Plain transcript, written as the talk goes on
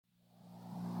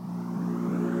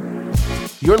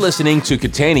You're listening to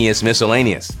Cutaneous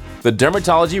Miscellaneous, the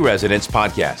Dermatology Residents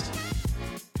Podcast.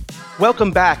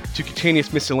 Welcome back to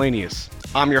Cutaneous Miscellaneous.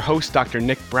 I'm your host, Dr.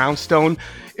 Nick Brownstone.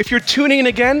 If you're tuning in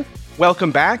again,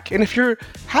 welcome back. And if you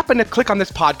happen to click on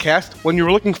this podcast when you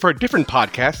were looking for a different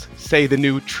podcast, say the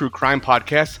new True Crime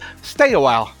podcast, stay a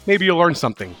while. Maybe you'll learn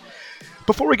something.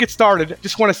 Before we get started, I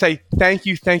just want to say thank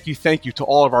you to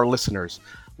all of our listeners.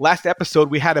 Last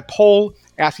episode, we had a poll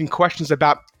asking questions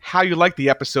about how you liked the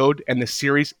episode and the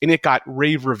series, and it got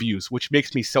rave reviews, which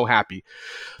makes me so happy.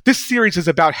 This series is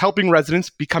about helping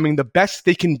residents becoming the best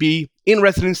they can be in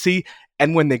residency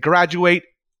and when they graduate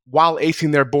while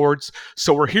acing their boards.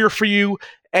 So we're here for you.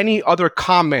 Any other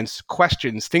comments,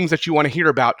 questions, things that you want to hear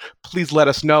about, please let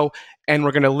us know, and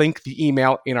we're going to link the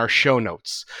email in our show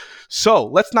notes. So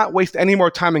let's not waste any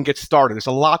more time and get started. There's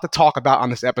a lot to talk about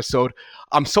on this episode.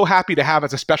 I'm so happy to have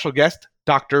as a special guest,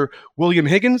 Dr. William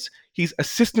Higgins. He's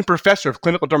Assistant Professor of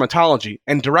Clinical Dermatology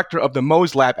and Director of the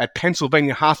Mohs Lab at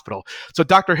Pennsylvania Hospital. So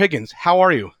Dr. Higgins, how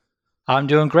are you? I'm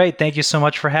doing great. Thank you so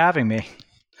much for having me.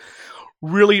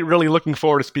 Really looking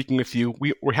forward to speaking with you.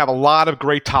 We have a lot of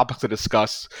great topics to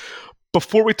discuss.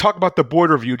 Before we talk about the board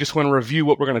review, just want to review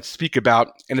what we're going to speak about,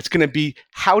 and it's going to be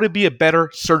how to be a better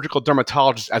surgical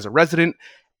dermatologist as a resident,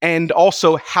 and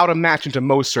also how to match into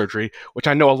Mohs surgery, which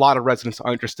I know a lot of residents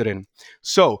are interested in.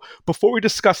 So before we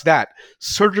discuss that,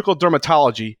 surgical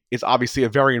dermatology is obviously a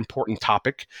very important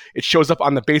topic. It shows up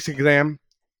on the basic exam,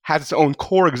 has its own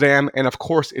core exam, and of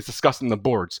course, it's discussed in the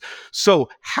boards. So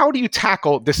how do you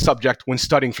tackle this subject when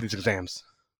studying for these exams?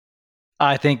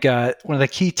 I think one of the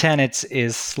key tenets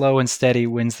is slow and steady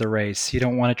wins the race. You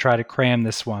don't want to try to cram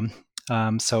this one.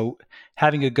 So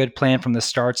having a good plan from the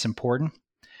start is important.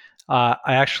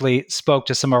 I actually spoke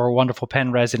to some of our wonderful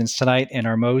Penn residents tonight and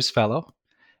our Mohs fellow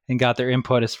and got their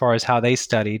input as far as how they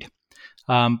studied.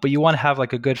 But you want to have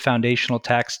like a good foundational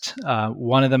text.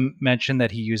 One of them mentioned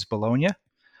that he used Bologna.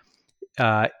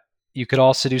 You could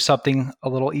also do something a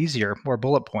little easier, more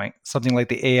bullet point, something like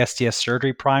the ASDS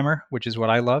surgery primer, which is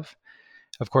what I love.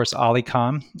 Of course,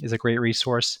 Olicom is a great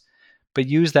resource, but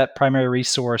use that primary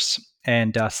resource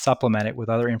and supplement it with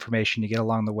other information to get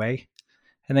along the way.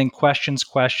 And then questions,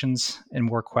 and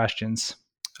more questions.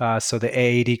 So the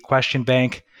AAD question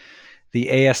bank, the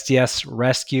ASDS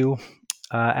rescue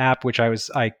app, which I was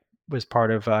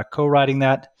part of co-writing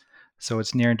that, so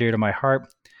it's near and dear to my heart.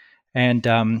 And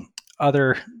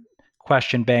other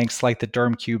question banks like the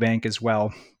DermQ bank as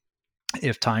well,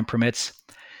 if time permits.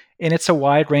 And it's a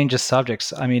wide range of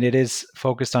subjects. I mean, it is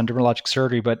focused on dermatologic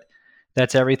surgery, but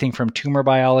that's everything from tumor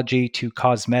biology to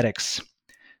cosmetics.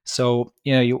 So,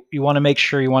 you want to make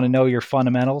sure you want to know your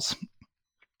fundamentals,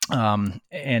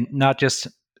 and not just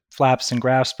flaps and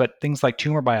grafts, but things like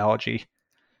tumor biology,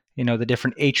 the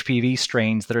different HPV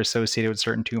strains that are associated with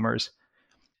certain tumors,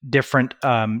 different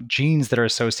genes that are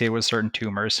associated with certain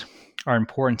tumors are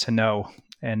important to know.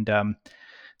 And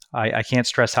I can't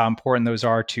stress how important those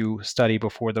are to study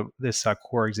before this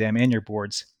core exam and your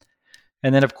boards.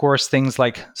 And then, of course, things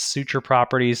like suture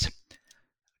properties,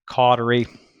 cautery,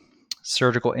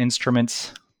 surgical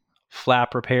instruments,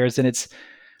 flap repairs. And when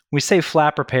we say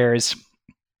flap repairs,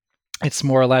 it's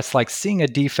more or less like seeing a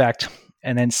defect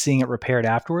and then seeing it repaired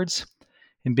afterwards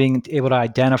and being able to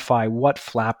identify what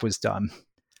flap was done.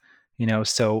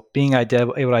 So being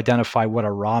able to identify what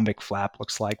a rhombic flap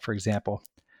looks like, for example.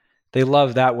 They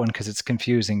love that one because it's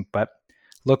confusing, but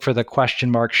look for the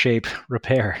question mark shape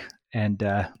repair, and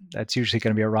that's usually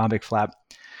going to be a rhombic flap.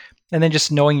 And then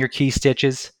just knowing your key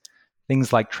stitches,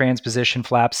 things like transposition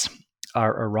flaps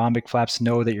or rhombic flaps,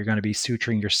 know that you're going to be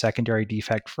suturing your secondary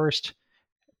defect first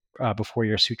before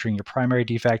you're suturing your primary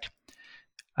defect,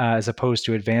 as opposed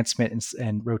to advancement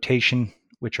and rotation,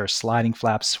 which are sliding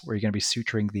flaps where you're going to be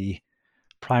suturing the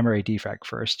primary defect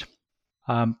first.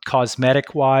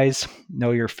 Cosmetic-wise,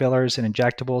 know your fillers and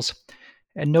injectables,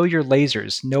 and know your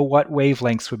lasers. Know what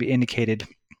wavelengths would be indicated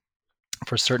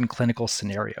for certain clinical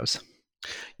scenarios.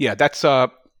 Yeah, that's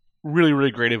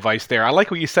really great advice there. I like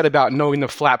what you said about knowing the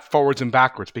flap forwards and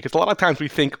backwards, because a lot of times we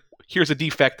think, here's a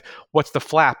defect, what's the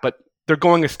flap? But they're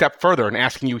going a step further and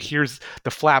asking you, here's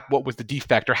the flap, what was the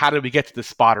defect? Or how did we get to this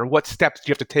spot? Or what steps do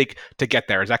you have to take to get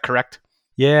there? Is that correct?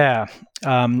 Yeah,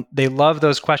 they love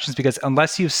those questions because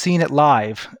unless you've seen it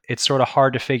live, it's sort of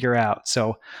hard to figure out.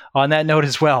 So on that note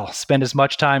as well, spend as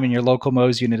much time in your local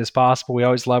Mohs unit as possible. We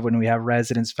always love when we have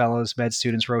residents, fellows, med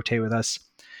students rotate with us.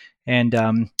 And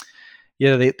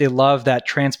they love that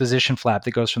transposition flap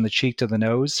that goes from the cheek to the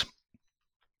nose,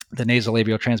 the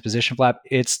nasolabial transposition flap.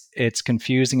 It's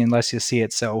confusing unless you see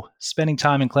it. So spending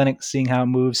time in clinic, seeing how it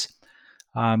moves,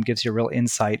 gives you a real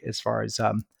insight as far as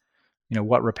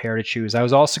what repair to choose. I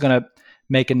was also going to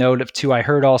make a note of too. I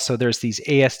heard also there's these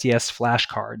ASDS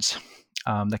flashcards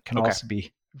that can also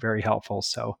be very helpful.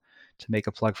 So to make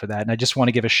a plug for that. And I just want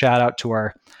to give a shout out to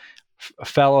our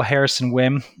fellow Harrison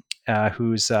Wim,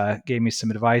 who's gave me some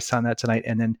advice on that tonight.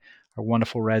 And then our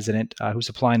wonderful resident who's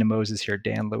applying to Mohs here,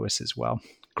 Dan Lewis, as well.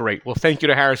 Great. Well, thank you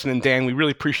to Harrison and Dan. We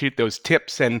really appreciate those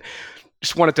tips. And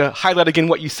just wanted to highlight again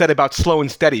what you said about slow and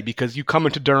steady, because you come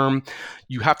into derm,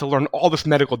 you have to learn all this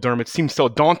medical derm. It seems so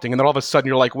daunting. And then all of a sudden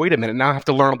you're like, wait a minute, now I have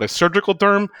to learn all the surgical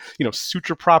derm,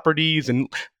 suture properties and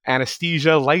anesthesia,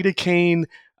 lidocaine,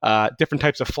 different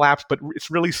types of flaps, but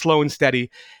it's really slow and steady.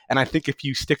 And I think if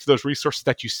you stick to those resources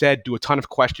that you said, do a ton of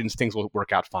questions, things will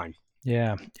work out fine.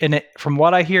 Yeah. And from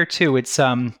what I hear too, it's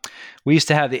we used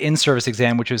to have the in-service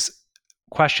exam, which was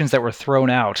questions that were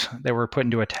thrown out, that were put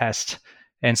into a test.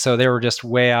 And so they were just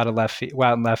way out in left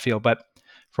field. But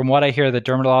from what I hear, the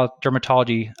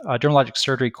dermatologic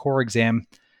surgery core exam,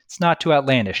 it's not too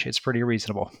outlandish. It's pretty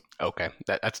reasonable. Okay,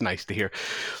 that's nice to hear.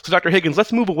 So Dr. Higgins,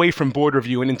 let's move away from board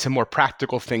review and into more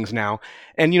practical things now.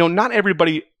 And not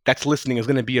everybody that's listening is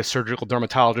going to be a surgical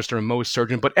dermatologist or a Mohs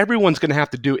surgeon, but everyone's going to have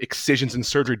to do excisions and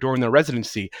surgery during their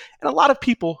residency. And a lot of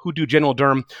people who do general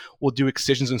derm will do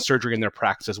excisions and surgery in their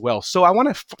practice as well. So I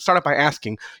want to start out by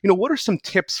asking, what are some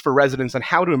tips for residents on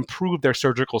how to improve their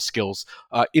surgical skills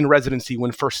in residency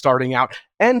when first starting out?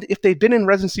 And if they've been in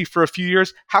residency for a few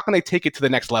years, how can they take it to the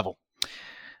next level?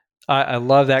 I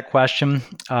love that question.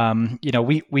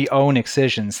 We own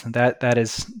excisions.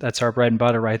 That's our bread and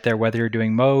butter right there. Whether you're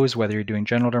doing Mohs, whether you're doing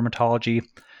general dermatology,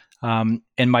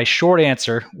 and my short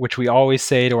answer, which we always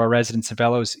say to our residents and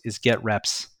fellows, is get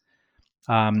reps.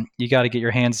 You got to get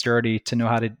your hands dirty to know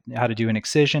how to do an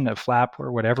excision, a flap,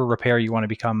 or whatever repair you want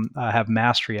to have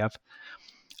mastery of.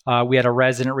 We had a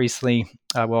resident recently.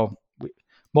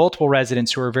 Multiple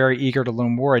residents who were very eager to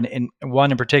learn more, and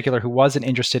one in particular who wasn't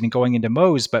interested in going into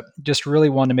Mohs, but just really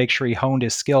wanted to make sure he honed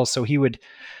his skills. So he would,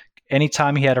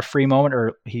 anytime he had a free moment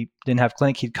or he didn't have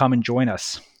clinic, he'd come and join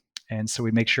us. And so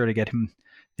we'd make sure to get him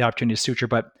the opportunity to suture.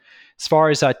 But as far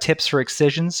as tips for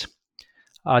excisions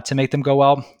to make them go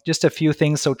well, just a few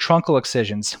things. So truncal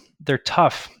excisions, they're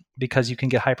tough because you can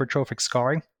get hypertrophic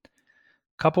scarring.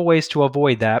 A couple ways to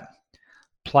avoid that: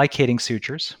 plicating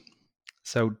sutures.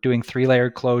 So doing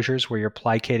 3-layered closures where you're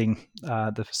plicating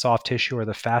the soft tissue or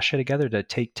the fascia together to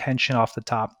take tension off the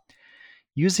top.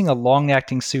 Using a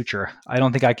long-acting suture. I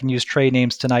don't think I can use trade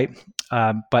names tonight,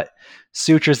 but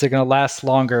sutures that are going to last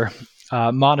longer,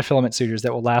 monofilament sutures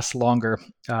that will last longer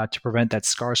to prevent that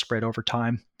scar spread over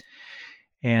time.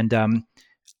 And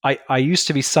I used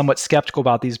to be somewhat skeptical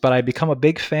about these, but I've become a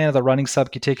big fan of the running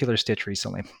subcuticular stitch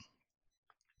recently.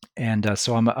 And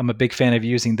so I'm a big fan of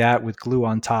using that with glue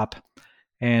on top.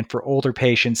 And for older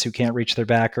patients who can't reach their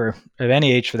back, or of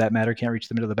any age for that matter, can't reach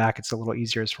the middle of the back, it's a little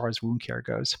easier as far as wound care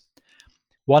goes.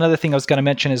 One other thing I was going to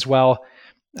mention as well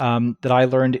that I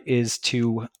learned is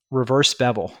to reverse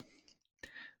bevel.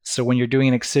 So when you're doing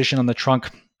an excision on the trunk,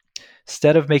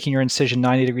 instead of making your incision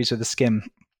 90 degrees with the skin,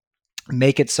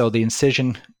 make it so the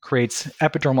incision creates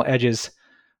epidermal edges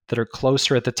that are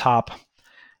closer at the top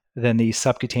than the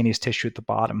subcutaneous tissue at the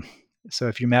bottom. So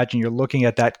if you imagine you're looking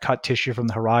at that cut tissue from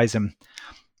the horizon,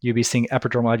 you'll be seeing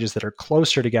epidermal edges that are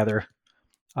closer together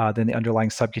than the underlying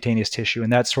subcutaneous tissue.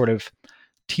 And that sort of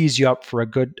tees you up for a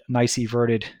good, nice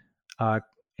everted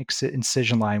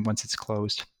incision line once it's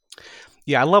closed.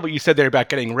 Yeah, I love what you said there about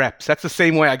getting reps. That's the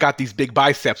same way I got these big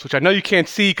biceps, which I know you can't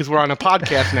see because we're on a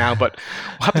podcast now, but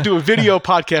we'll have to do a video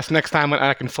podcast next time when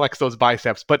I can flex those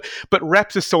biceps. But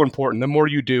reps is so important. The more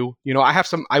you do,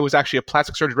 I was actually a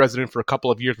plastic surgery resident for a couple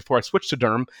of years before I switched to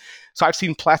derm. So I've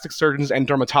seen plastic surgeons and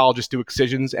dermatologists do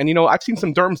excisions. And, I've seen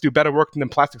some derms do better work than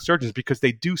plastic surgeons because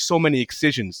they do so many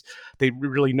excisions. They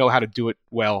really know how to do it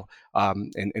well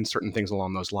and certain things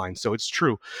along those lines. So it's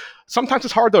true. Sometimes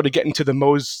it's hard, though, to get into the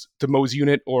Mohs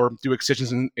unit or do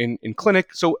excisions in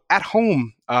clinic. So at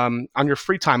home, on your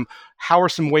free time, how are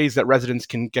some ways that residents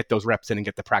can get those reps in and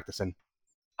get the practice in?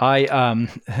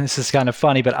 This is kind of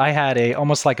funny, but I had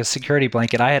almost like a security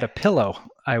blanket. I had a pillow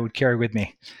I would carry with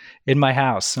me in my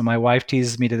house. So my wife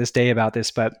teases me to this day about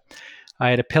this, but I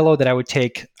had a pillow that I would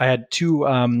take. I had two,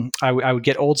 I would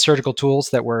get old surgical tools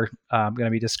that were going to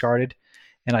be discarded,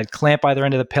 and I'd clamp either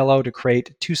end of the pillow to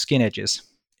create 2 skin edges,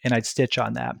 and I'd stitch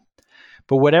on that.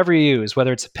 But whatever you use,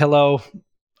 whether it's a pillow,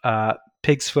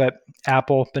 pig's foot,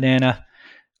 apple, banana,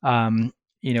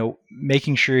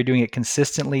 making sure you're doing it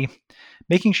consistently,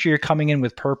 making sure you're coming in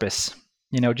with purpose.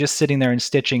 Just sitting there and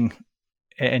stitching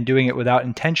and doing it without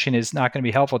intention is not going to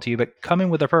be helpful to you, but come in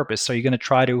with a purpose. So you're going to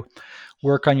try to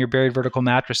work on your buried vertical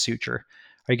mattress suture.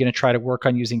 Are you going to try to work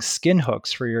on using skin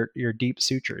hooks for your deep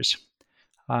sutures?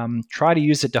 Try to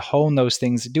use it to hone those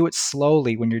things. Do it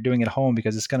slowly when you're doing it at home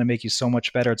because it's going to make you so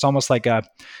much better. It's almost like a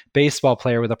baseball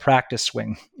player with a practice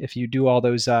swing. If you do all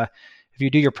those, if you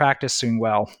do your practice swing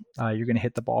well, you're going to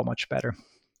hit the ball much better.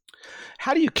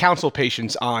 How do you counsel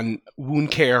patients on wound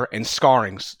care and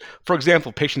scarring? For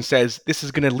example, patient says, this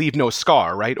is going to leave no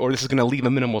scar, right? Or this is going to leave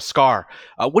a minimal scar.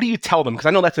 What do you tell them? Because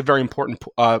I know that's a very important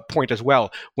point as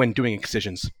well when doing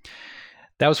excisions.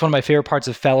 That was one of my favorite parts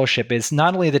of fellowship is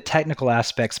not only the technical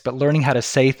aspects, but learning how to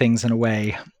say things in a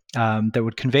way that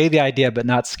would convey the idea but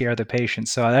not scare the patient.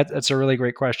 So that's a really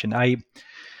great question. I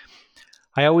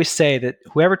always say that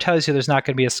whoever tells you there's not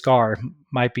going to be a scar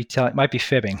might be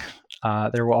fibbing.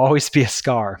 There will always be a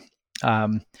scar.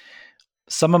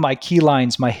 Some of my key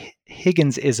lines, my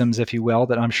Higgins-isms, if you will,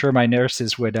 that I'm sure my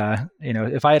nurses would,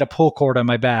 if I had a pull cord on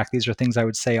my back, these are things I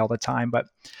would say all the time. But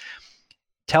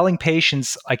telling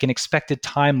patients like an expected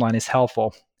timeline is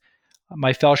helpful.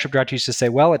 My fellowship director used to say,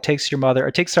 well, it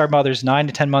takes our mothers 9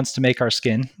 to 10 months to make our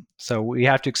skin. So we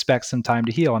have to expect some time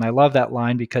to heal. And I love that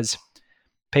line because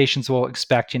patients will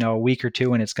expect, a week or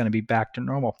two and it's going to be back to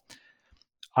normal.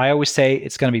 I always say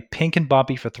it's going to be pink and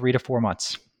bumpy for 3 to 4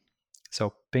 months.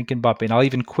 So pink and bumpy. And I'll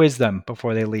even quiz them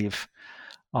before they leave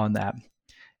on that.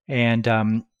 And,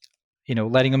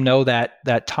 letting them know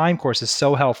that time course is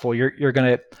so helpful. You're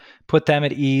going to put them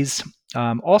at ease.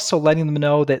 Also letting them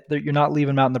know that you're not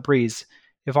leaving them out in the breeze.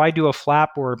 If I do a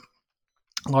flap or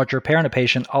large repair on a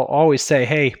patient, I'll always say,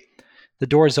 hey, the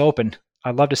door's open.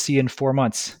 I'd love to see you in 4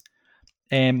 months.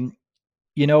 And,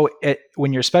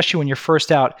 especially when you're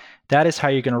first out, that is how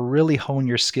you're going to really hone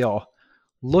your skill.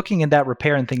 Looking at that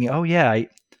repair and thinking, oh yeah, I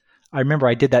remember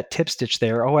I did that tip stitch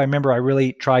there. Oh, I remember I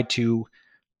really tried to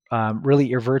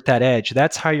really invert that edge.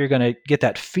 That's how you're going to get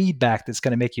that feedback that's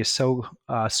going to make you so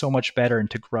much better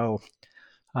and to grow.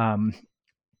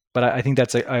 But I think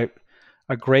that's a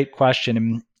great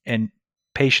question, and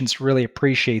patients really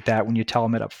appreciate that when you tell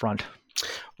them it up front.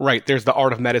 Right. There's the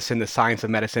art of medicine, the science of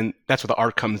medicine. That's where the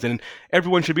art comes in.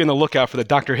 Everyone should be on the lookout for the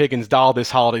Dr. Higgins doll this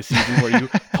holiday season where you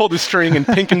pull the string and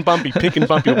pink and bumpy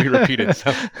will be repeated.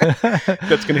 So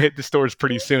that's going to hit the stores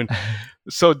pretty soon.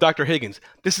 So Dr. Higgins,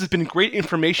 this has been great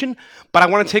information, but I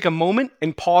want to take a moment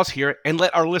and pause here and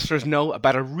let our listeners know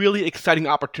about a really exciting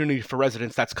opportunity for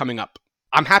residents that's coming up.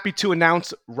 I'm happy to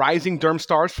announce Rising Derm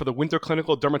Stars for the Winter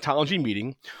Clinical Dermatology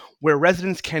Meeting, where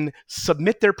residents can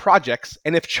submit their projects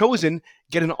and, if chosen,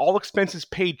 get an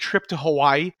all-expenses-paid trip to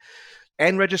Hawaii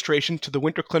and registration to the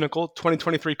Winter Clinical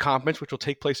 2023 conference, which will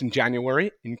take place in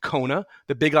January in Kona,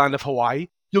 the big island of Hawaii.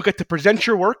 You'll get to present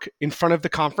your work in front of the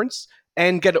conference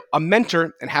and get a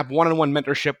mentor and have one-on-one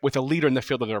mentorship with a leader in the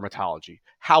field of dermatology.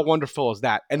 How wonderful is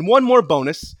that? And one more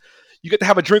bonus. You get to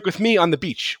have a drink with me on the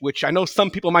beach, which I know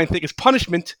some people might think is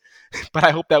punishment, but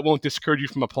I hope that won't discourage you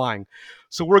from applying.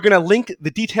 So we're going to link the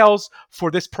details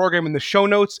for this program in the show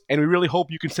notes, and we really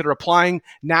hope you consider applying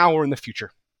now or in the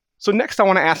future. So next I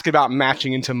want to ask about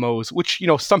matching into Mohs, which,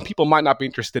 some people might not be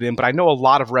interested in, but I know a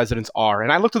lot of residents are.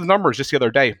 And I looked at the numbers just the other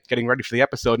day, getting ready for the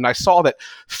episode, and I saw that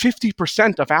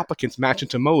 50% of applicants match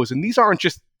into Mohs. And these aren't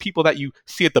just people that you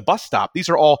see at the bus stop. These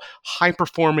are all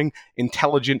high-performing,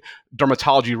 intelligent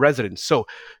dermatology residents. So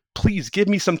please give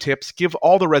me some tips, give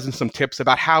all the residents some tips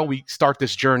about how we start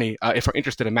this journey if we're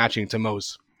interested in matching into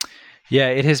Mohs. Yeah,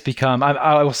 it has become,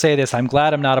 I will say this, I'm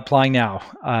glad I'm not applying now.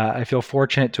 I feel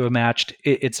fortunate to have matched.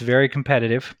 It's very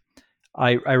competitive.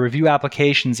 I review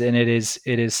applications, and it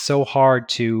is so hard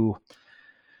to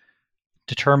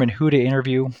determine who to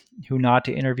interview, who not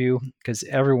to interview, because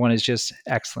everyone is just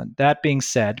excellent. That being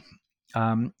said,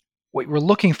 what we're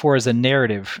looking for is a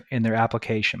narrative in their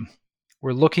application.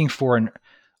 We're looking for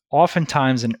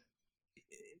oftentimes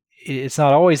it's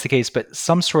not always the case, but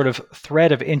some sort of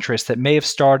thread of interest that may have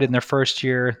started in their first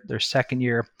year, their second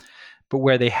year, but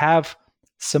where they have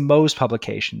some Mohs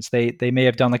publications. They may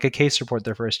have done like a case report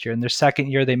their first year. In their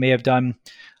second year, they may have done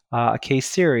a case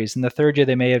series. In the third year,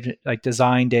 they may have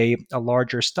designed a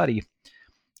larger study.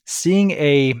 Seeing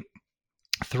a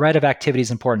thread of activity is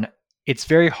important. It's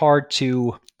very hard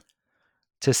to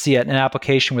see it in an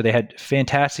application where they had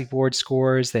fantastic board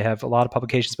scores, they have a lot of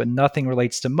publications, but nothing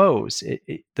relates to Mohs.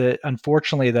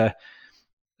 Unfortunately,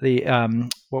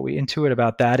 what we intuit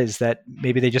about that is that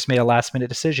maybe they just made a last-minute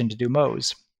decision to do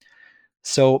Mohs.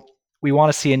 So we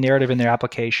want to see a narrative in their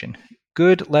application.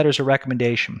 Good letters of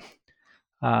recommendation.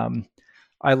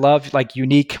 I love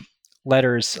unique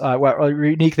letters,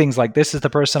 unique things like, this is the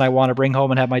person I want to bring home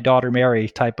and have my daughter marry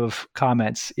type of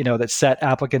comments, that set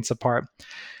applicants apart.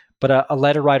 But a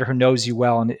letter writer who knows you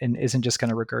well and isn't just going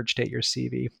to regurgitate your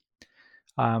CV.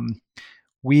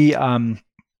 We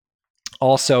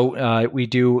also we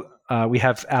do we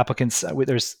have applicants.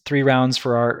 There's 3 rounds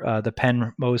for our the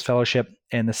Penn Mohs Fellowship,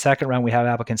 and the second round we have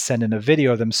applicants send in a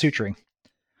video of them suturing.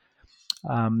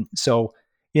 So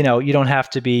you don't have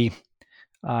to be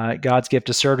God's gift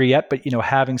to surgery yet, but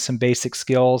having some basic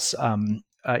skills,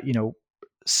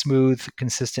 smooth,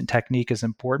 consistent technique is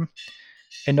important,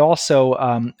 and also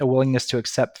a willingness to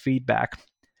accept feedback.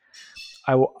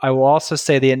 I will also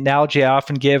say the analogy I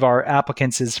often give our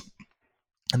applicants is,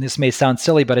 and this may sound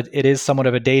silly, but it is somewhat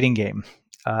of a dating game.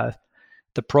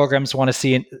 The programs want to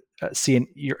see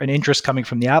an interest coming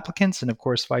from the applicants, and of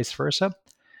course, vice versa.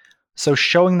 So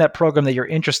showing that program that you're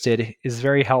interested is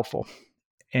very helpful.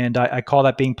 And I call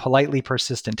that being politely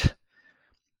persistent.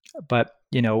 But,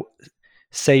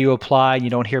 say you apply and you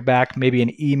don't hear back, maybe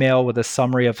an email with a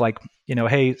summary of like,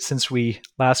 hey, since we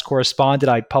last corresponded,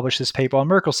 I published this paper on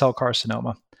Merkel cell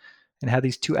carcinoma and had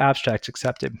these 2 abstracts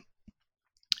accepted.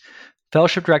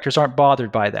 Fellowship directors aren't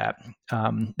bothered by that.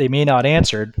 They may not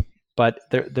answer, but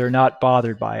they're not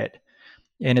bothered by it.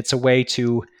 And it's a way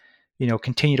to,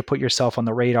 continue to put yourself on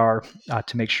the radar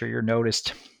to make sure you're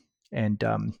noticed and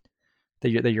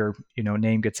that your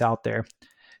name gets out there.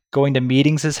 Going to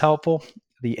meetings is helpful.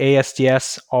 The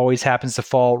ASDS always happens to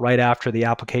fall right after the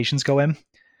applications go in.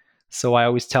 So I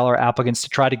always tell our applicants to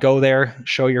try to go there,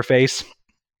 show your face.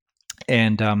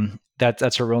 And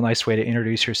that's a real nice way to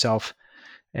introduce yourself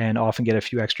and often get a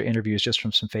few extra interviews just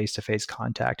from some face-to-face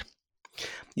contact.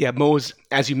 Yeah, Mohs,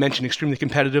 as you mentioned, extremely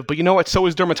competitive, but you know what? So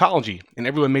is dermatology, and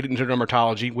everyone made it into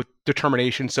dermatology with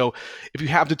determination. So if you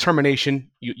have determination,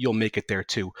 you'll make it there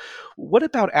too. What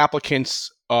about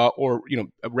applicants or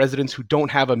residents who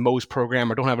don't have a Mohs program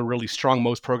or don't have a really strong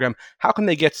Mohs program? How can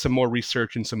they get some more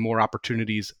research and some more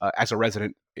opportunities as a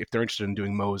resident if they're interested in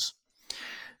doing Mohs?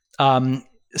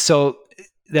 So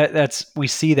that's we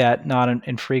see that not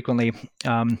infrequently.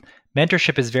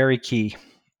 Mentorship is very key,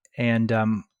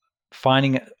 and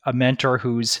finding a mentor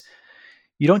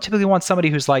you don't typically want somebody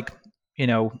who's like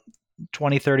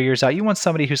 20, 30 years out. You want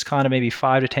somebody who's kind of maybe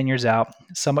 5 to 10 years out,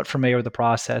 somewhat familiar with the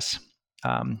process,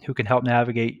 who can help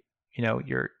navigate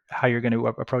how you're going to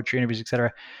approach your interviews, et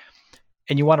cetera.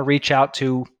 And you want to reach out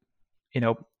to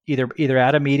either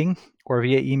at a meeting or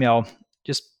via email,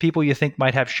 just people you think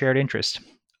might have shared interest.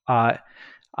 I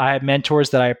had mentors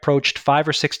that I approached 5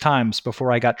 or 6 times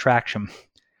before I got traction.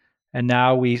 And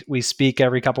now we speak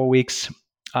every couple of weeks,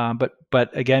 but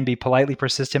again, be politely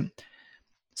persistent.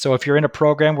 So if you're in a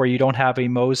program where you don't have a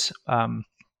Mohs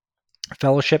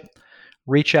fellowship,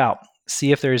 reach out,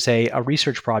 see if there's a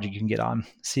research project you can get on,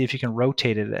 see if you can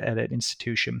rotate it at an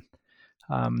institution,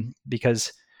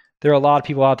 because there are a lot of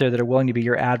people out there that are willing to be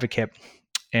your advocate,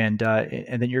 and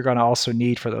then you're going to also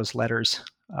need for those letters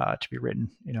to be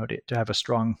written, to have a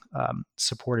strong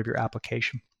support of your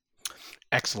application.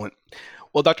 Excellent.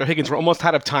 Well, Dr. Higgins, we're almost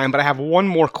out of time, but I have one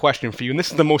more question for you, and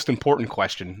this is the most important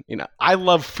question. I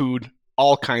love food,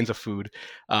 all kinds of food,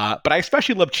 but I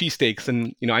especially love cheesesteaks,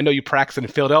 and I know you practice in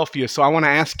Philadelphia, so I want to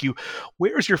ask you,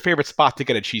 where's your favorite spot to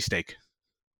get a cheesesteak?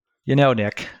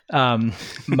 Nick,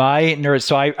 my nerds.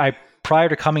 So I prior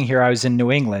to coming here, I was in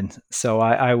New England, so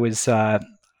I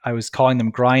was calling them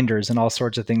grinders and all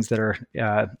sorts of things that are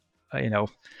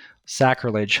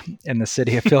sacrilege in the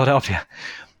city of Philadelphia.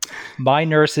 My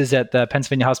nurses at the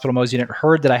Pennsylvania Hospital Mohs unit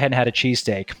heard that I hadn't had a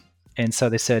cheesesteak. And so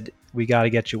they said, we got to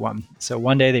get you one. So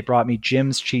one day they brought me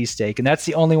Jim's cheesesteak, and that's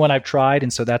the only one I've tried.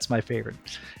 And so that's my favorite.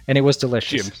 And it was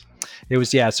delicious. Jim's. It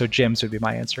was, so Jim's would be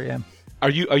my answer. Yeah. Are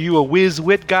you a whiz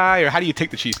wit guy, or how do you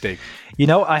take the cheesesteak?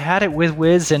 I had it with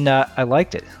whiz and I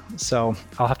liked it. So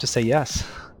I'll have to say yes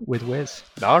with whiz.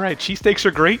 All right. Cheesesteaks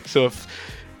are great. So if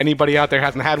anybody out there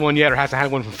hasn't had one yet or hasn't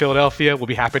had one from Philadelphia, we'll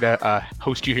be happy to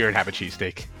host you here and have a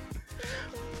cheesesteak.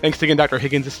 Thanks again, Dr.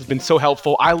 Higgins. This has been so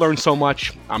helpful. I learned so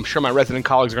much. I'm sure my resident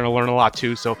colleagues are going to learn a lot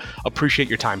too, so appreciate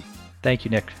your time. Thank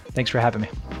you, Nick. Thanks for having me.